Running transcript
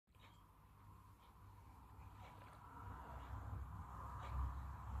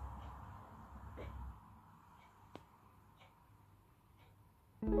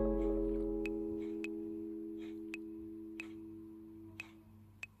Merry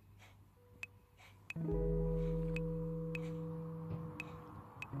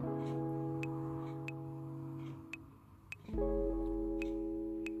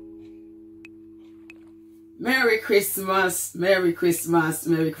Christmas, Merry Christmas,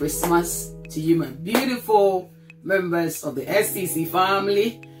 Merry Christmas to you, my beautiful members of the STC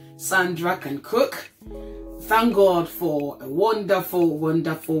family. Sandra can cook. Thank God for a wonderful,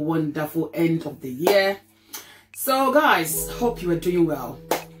 wonderful, wonderful end of the year. So guys, hope you are doing well,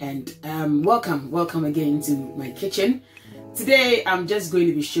 and welcome again to my kitchen. Today I'm just going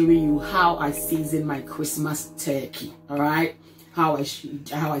to be showing you how I season my Christmas turkey. All right, how I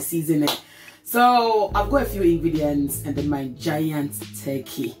season it. So I've got a few ingredients and then my giant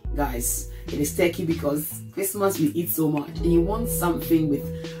turkey. Guys, it is turkey because Christmas we eat so much and you want something with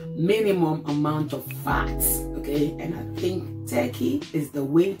minimum amount of fat, okay? And I think turkey is the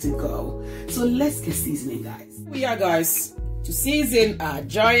way to go. So let's get seasoning, guys. We are, guys, to season our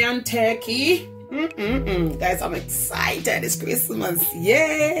giant turkey. Guys, I'm excited. It's Christmas.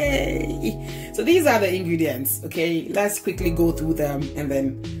 Yay! So these are the ingredients, okay? Let's quickly go through them and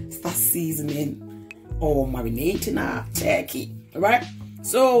then start seasoning or marinating our turkey. All right,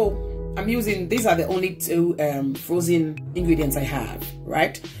 so I'm using, these are the only two frozen ingredients I have,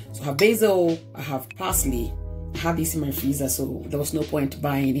 right? So I have basil, I have parsley. I have these in my freezer, so there was no point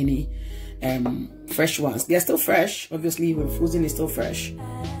buying any fresh ones. They're still fresh, obviously. When frozen is still fresh.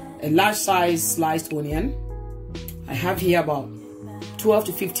 A large size sliced onion. I have here about 12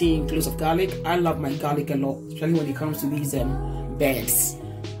 to 15 cloves of garlic. I love my garlic a lot, especially when it comes to these beds.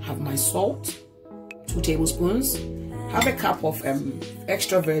 I have my salt, 2 tablespoons. I have a cup of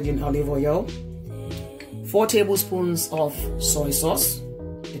extra virgin olive oil, 4 tablespoons of soy sauce,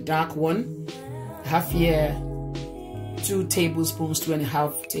 the dark one. I have here 2 tablespoons,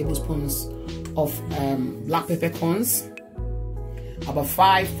 2.5 tablespoons of black peppercorns, about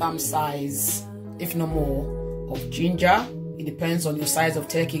 5 thumb size, if no more, of ginger. It depends on your size of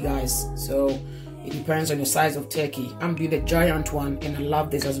turkey, guys. So it depends on your size of turkey. I'm doing the giant one and I love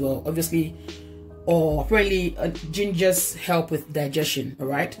this as well, obviously. Or apparently gingers help with digestion, all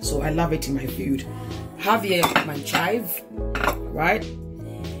right? So I love it in my food. Have here my chive, right?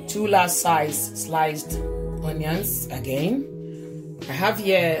 2 large size sliced onions again. I have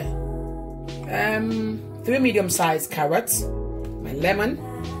here 3 medium sized carrots, my lemon.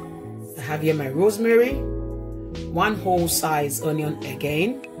 I have here my rosemary, 1 whole size onion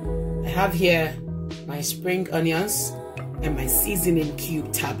again. I have here my spring onions and my seasoning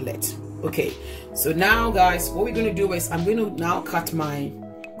cube tablet. Okay, so now guys, what we're going to do is I'm going to now cut my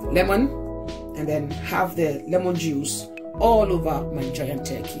lemon and then have the lemon juice all over my giant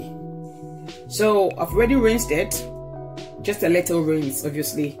turkey. So I've already rinsed it, just a little rinse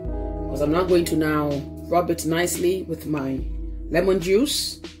obviously, because I'm not going to now rub it nicely with my lemon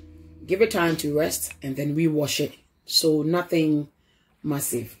juice. Give it time to rest and then rewash it, so nothing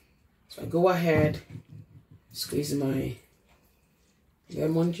massive. So I go ahead, squeeze my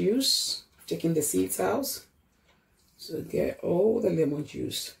lemon juice, taking the seeds out. So get all the lemon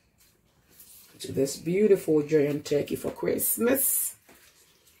juice to this beautiful giant turkey for Christmas.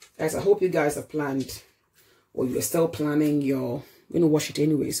 Guys, I hope you guys have planned, or you're still planning your, I'm going to wash it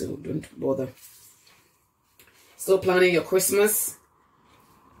anyway, so don't bother. Still planning your Christmas.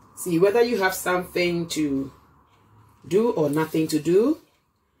 See, whether you have something to do or nothing to do,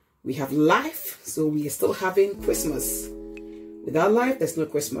 we have life, so we are still having Christmas. Without life, there's no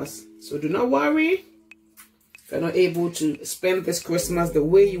Christmas. So do not worry if you're not able to spend this Christmas the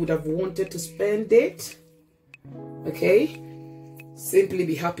way you would have wanted to spend it. Okay? Simply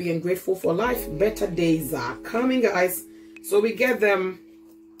be happy and grateful for life. Better days are coming, guys. So we get the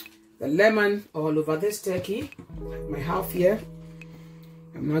lemon all over this turkey. My half here.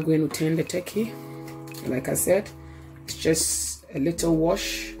 I'm not going to turn the turkey. Like I said, it's just a little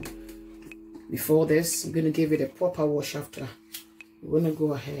wash before this. I'm going to give it a proper wash after. We're going to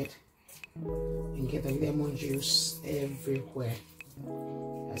go ahead and get the lemon juice everywhere.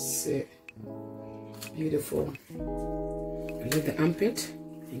 That's it. Beautiful. I leave the armpit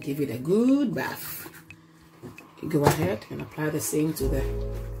and give it a good bath. You go ahead and apply the same to the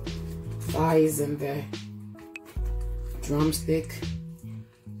thighs and the drumstick.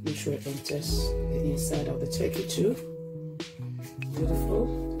 Make sure it enters the inside of the turkey too. Beautiful.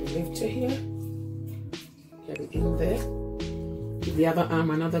 Lift it here. Get it in there. Give the other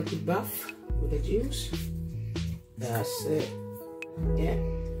arm another good bath with the juice. That's it. Yeah.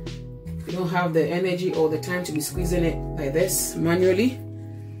 If you don't have the energy or the time to be squeezing it like this manually,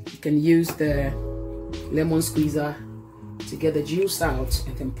 you can use the lemon squeezer to get the juice out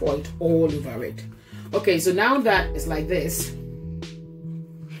and then pour it all over it. Okay, so now that it's like this,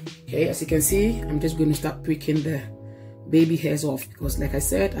 okay, as you can see, I'm just going to start pricking the baby hairs off, because like I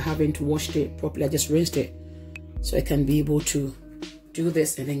said, I haven't washed it properly. I just rinsed it, so I can be able to do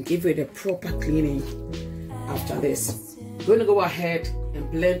this and then give it a proper cleaning after this. I'm going to go ahead and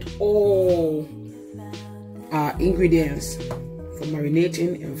blend all our ingredients for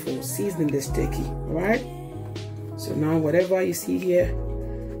marinating and for seasoning this turkey. All right, so now whatever you see here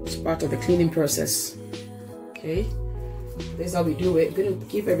is part of the cleaning process. Okay, this is how we do it. We're going to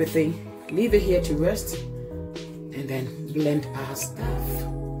keep everything, leave it here to rest, and then blend our stuff.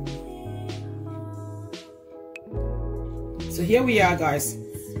 So here we are, guys.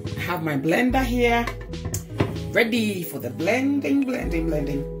 I have my blender here ready for the blending.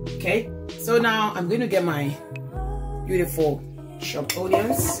 Okay, so now I'm going to get my beautiful chopped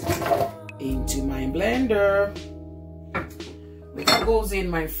onions into my blender. That goes in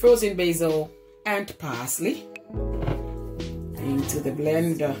my frozen basil and parsley into the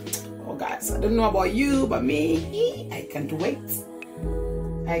blender. Oh guys, I don't know about you, but me, I can't wait.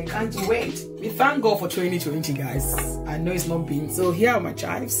 I can't wait. We thank God for 2020, guys. I know it's not been. So here are my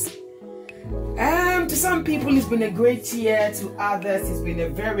chives. To some people it's been a great year, to others it's been a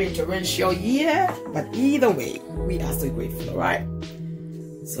very torrential year, but either way we are so grateful. All right,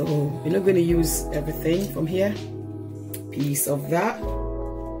 so we're not going to use everything from here, piece of that.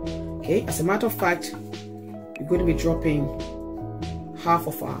 Okay, as a matter of fact, we're going to be dropping half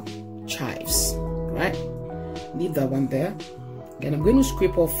of our chives, right? Leave that one there. Then I'm going to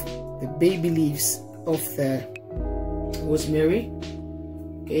scrape off the baby leaves of the rosemary,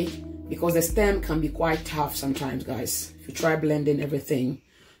 okay, because the stem can be quite tough sometimes, guys. If you try blending everything,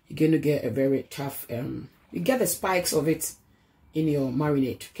 you're going to get a very tough, you get the spikes of it in your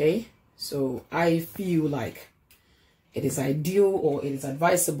marinade, okay? So I feel like it is ideal, or it is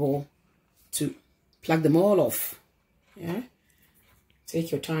advisable to pluck them all off. Yeah,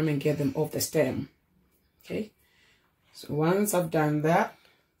 take your time and get them off the stem. Okay, so once I've done that,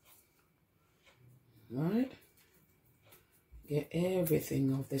 right, get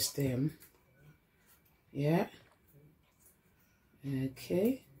everything off the stem. Yeah,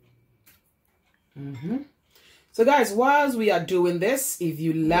 okay. So guys, whilst we are doing this, if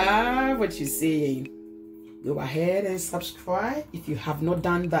you love what you're seeing, go ahead and subscribe if you have not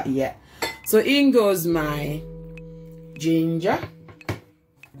done that yet. So in goes my ginger.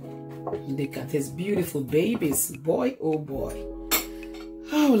 Look at these beautiful babies. Boy, oh boy.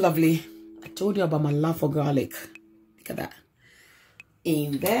 Oh, lovely. I told you about my love for garlic. Look at that.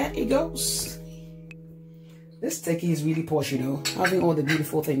 In there it goes. This turkey is really posh, you know, having all the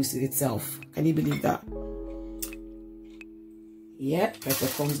beautiful things to itself. Can you believe that? Yeah,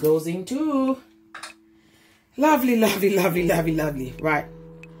 peppercorns goes in too. Lovely, lovely, lovely, lovely, lovely. Right.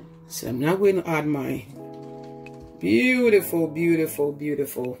 So I'm now going to add my beautiful, beautiful,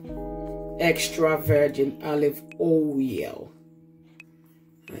 beautiful extra virgin olive oil.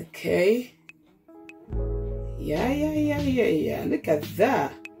 Okay. Yeah. Look at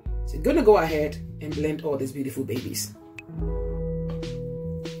that. So I'm going to go ahead and blend all these beautiful babies.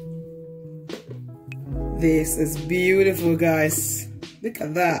 This is beautiful, guys. Look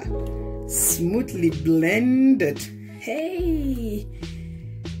at that. Smoothly blended. Hey,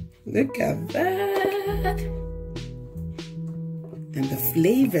 look at that. And the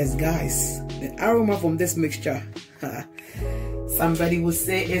flavors, guys, the aroma from this mixture, somebody will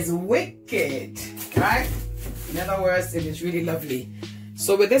say is wicked, right? In other words, it is really lovely.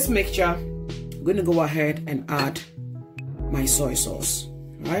 So with this mixture, I'm going to go ahead and add my soy sauce,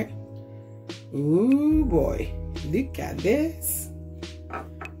 right? Ooh boy, look at this.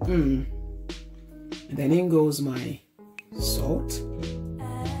 And then in goes my salt.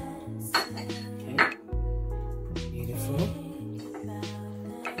 Okay, beautiful.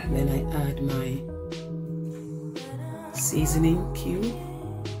 And then I add my seasoning cube.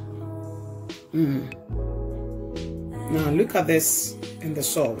 Now look at this and the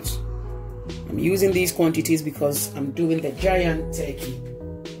salt. I'm using these quantities because I'm doing the giant turkey.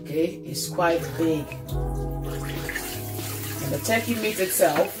 Okay, it's quite big. And the turkey meat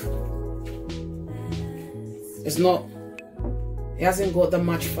itself is not, it hasn't got that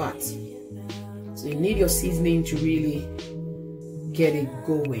much fat. So you need your seasoning to really get it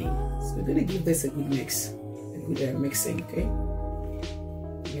going. So we're going to give this a good mix, a good mixing, okay?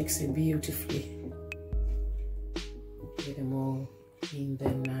 Mix it beautifully. Get them all in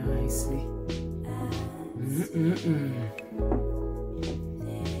there nicely.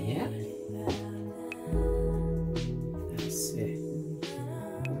 Yeah. That's it.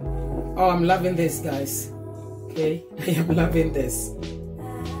 Oh, I'm loving this, guys. Okay, Okay, I am loving this.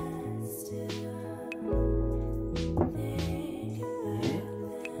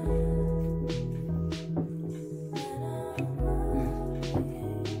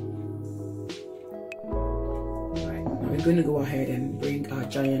 We're going to go ahead and bring our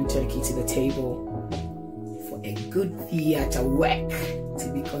giant turkey to the table for a good theater work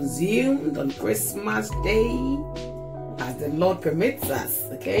to be consumed on Christmas Day as the Lord permits us.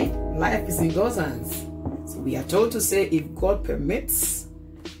 Okay, life is in God's hands, so we are told to say if God permits,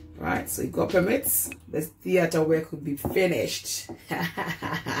 right? So if God permits, this theater work will be finished.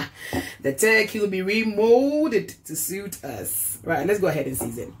 The turkey will be remolded to suit us. Right, let's go ahead and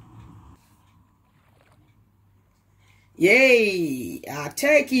season. Yay! Our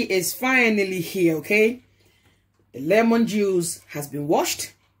turkey is finally here, okay? The lemon juice has been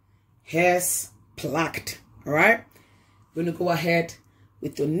washed, hairs plucked, all right? We're going to go ahead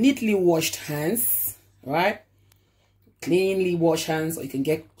with your neatly washed hands, all right? Cleanly washed hands, or you can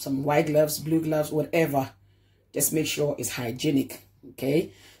get some white gloves, blue gloves, whatever. Just make sure it's hygienic,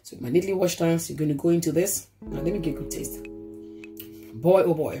 okay? So with my neatly washed hands, you're going to go into this. Now, let me get a good taste. Boy,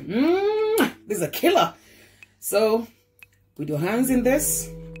 oh boy. This is a killer. So, put your hands in this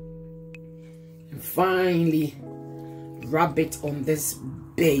and finally rub it on this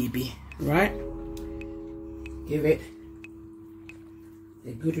baby, right? Give it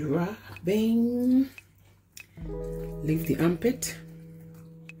a good rubbing. Leave the armpit.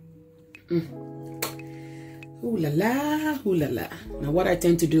 Ooh la la, ooh la la. Now what I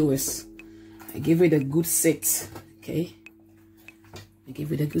tend to do is I give it a good sit, okay? I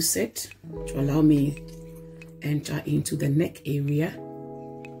give it a good sit to allow me enter into the neck area.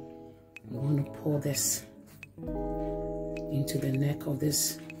 I'm going to pour this into the neck of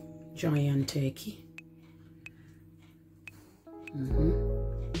this giant turkey.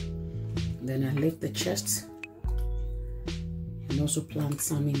 Then I lift the chest and also plant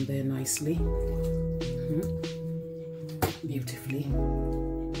some in there nicely. Beautifully.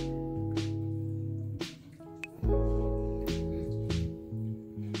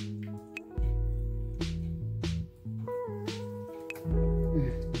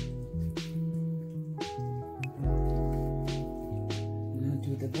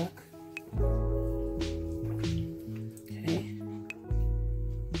 The back. Okay.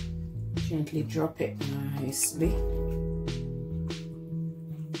 Gently drop it nicely.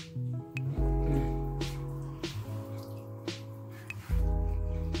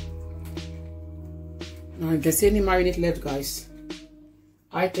 Now if there's any marinade left, guys,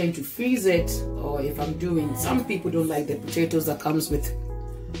 I tend to freeze it, or if I'm doing, some people don't like the potatoes that comes with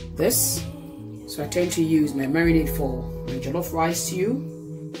this, so I tend to use my marinade for my jollof rice stew.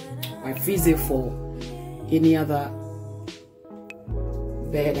 I freeze it for any other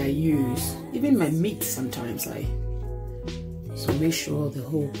bed I use, even my meat sometimes so make sure the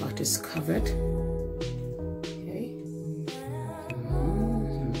whole part is covered. Okay.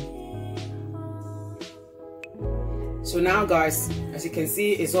 So now guys, as you can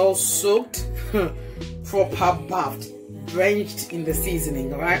see, it's all soaked, proper bathed, drenched in the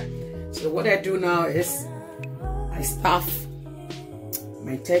seasoning. All right, so what I do now is I stuff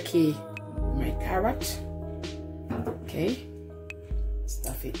my turkey, my carrot, okay,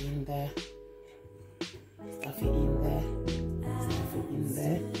 stuff it in there, stuff it in there, stuff it in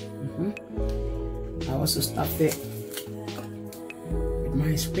there. I also stuff it with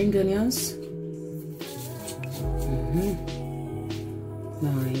my spring onions,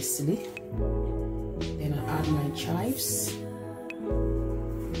 nicely. Then I add my chives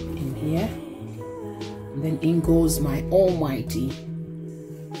in here, and then in goes my almighty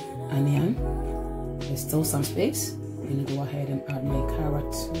onion. There's still some space. I'm gonna go ahead and add my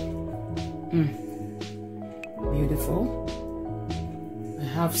carrot. Beautiful. I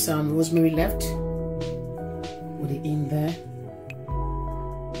have some rosemary left. Put it in there.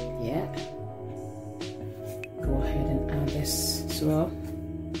 Yeah. Go ahead and add this as well.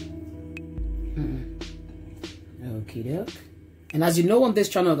 Okie doke. And as you know on this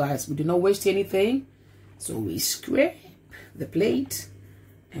channel, guys, we do not waste anything. So we scrape the plate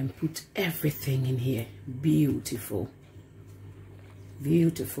and put everything in here. Beautiful.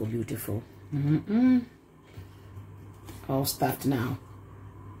 Beautiful, beautiful. All stuffed now.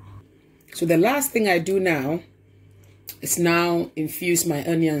 So the last thing I do now is now infuse my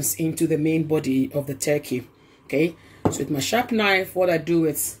onions into the main body of the turkey. Okay, so with my sharp knife, what I do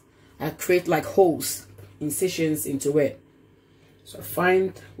is I create like holes, incisions into it. So I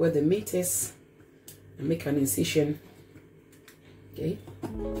find where the meat is and make an incision. Okay,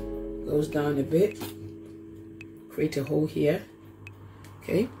 goes down a bit, create a hole here.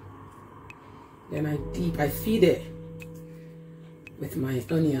 Okay, Then I feed it with my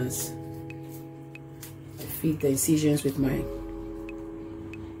onions. I feed the incisions with my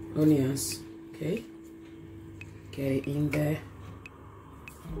onions. Okay, get it in there.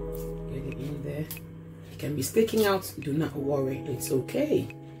 Get it in there. It can be sticking out. Do not worry, it's okay.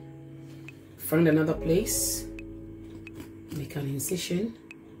 Find another place. Make an incision.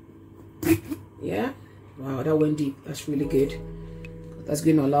 Yeah. Wow, that went deep. That's really good. That's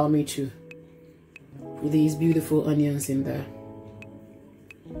going to allow me to put these beautiful onions in there.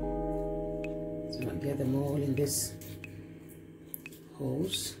 So I get them all in this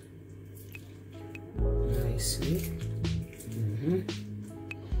holes nicely.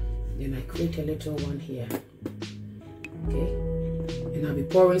 Then I create a little one here. Okay. And I'll be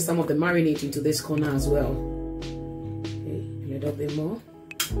pouring some of the marinade into this corner as well. Okay, a little bit more.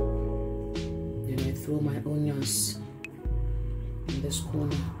 Then I throw my onions in this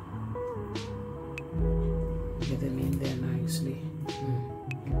corner. Get them in there nicely.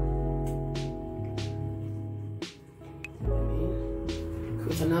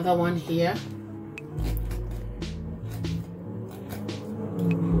 Put another one here.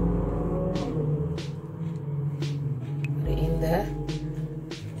 Put it in there.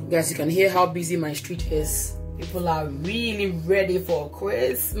 Guys, you can hear how busy my street is. People are really ready for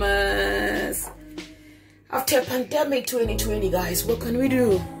Christmas. After pandemic 2020, guys, what can we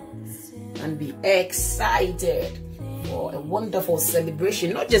do? And be excited for a wonderful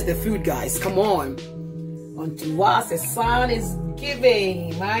celebration. Not just the food, guys. Come on. Unto us a son is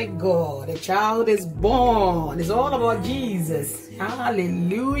giving. My God, a child is born. It's all about Jesus.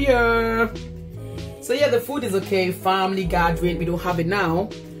 Hallelujah. So yeah, the food is okay. Family gathering. We don't have it now.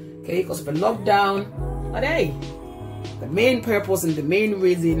 Okay, because of the lockdown. But hey, the main purpose and the main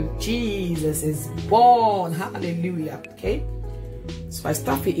reason, Jesus is born. Hallelujah. Okay. So I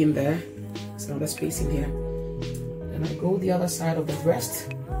stuff it in there. There's another space in here. Then I go the other side of the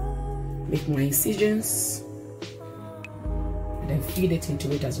breast. Make my incisions. And then feed it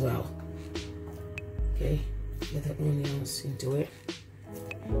into it as well. Okay. Get the onions into it.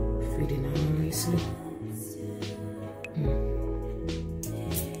 Feed it nicely.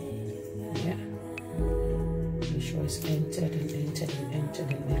 Yeah. Make sure it's entered and entered and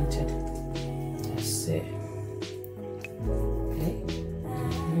entered and entered. That's it. Okay.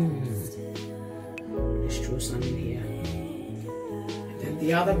 Let's throw some in here. And then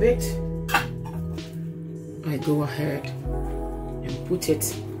the other bit, I go ahead and put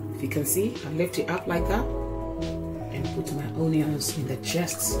it. If you can see, I lift it up like that and put my onions in the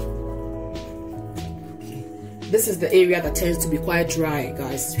chest. Okay. This is the area that tends to be quite dry,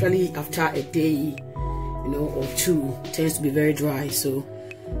 guys, especially after a day, you know, or two. It tends to be very dry. So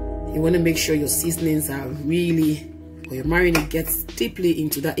you want to make sure your seasonings are really, or your marinade gets deeply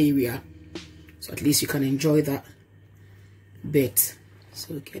into that area, so at least you can enjoy that bit.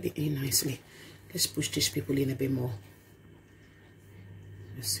 So get it in nicely. Let's push these people in a bit more.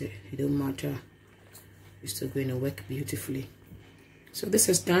 That's it. It don't matter. It's still going to work beautifully. So this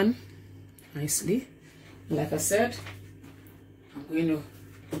is done nicely. Like I said, I'm going to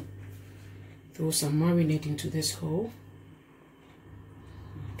throw some marinade into this hole.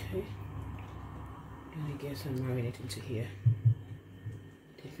 Okay. Gonna get some marinade into here.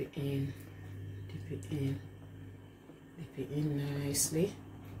 Dip it in. Dip it in. Dip it in nicely.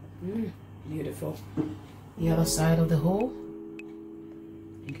 Beautiful. The other side of the hole.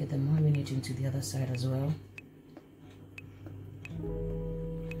 And get the marinade into the other side as well.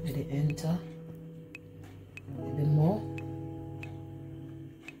 Let it enter. A bit more.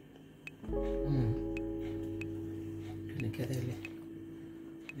 Gonna get the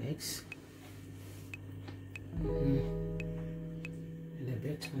legs. And a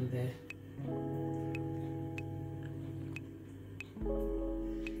bit on there.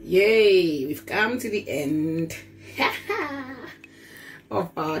 Yay! We've come to the end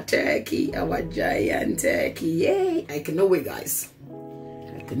of our turkey, our giant turkey. Yay! I cannot wait, guys.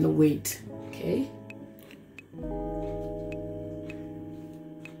 I cannot wait. Okay.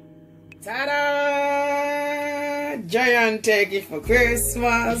 Ta-da! Giant turkey for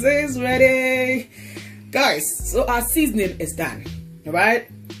Christmas is ready. Guys, so our seasoning is done. Alright?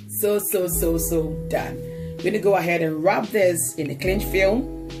 So done. We're gonna go ahead and wrap this in a cling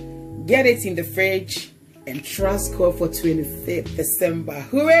film, get it in the fridge, and trust God for 25th December.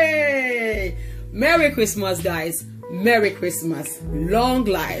 Hooray! Merry Christmas, guys. Merry Christmas. Long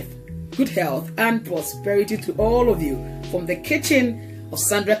life, good health, and prosperity to all of you. From the kitchen of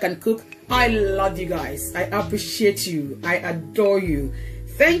Sandra Can Cook, I love you guys. I appreciate you. I adore you.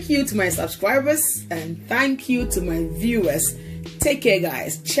 Thank you to my subscribers, and thank you to my viewers. Take care,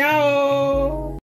 guys. Ciao.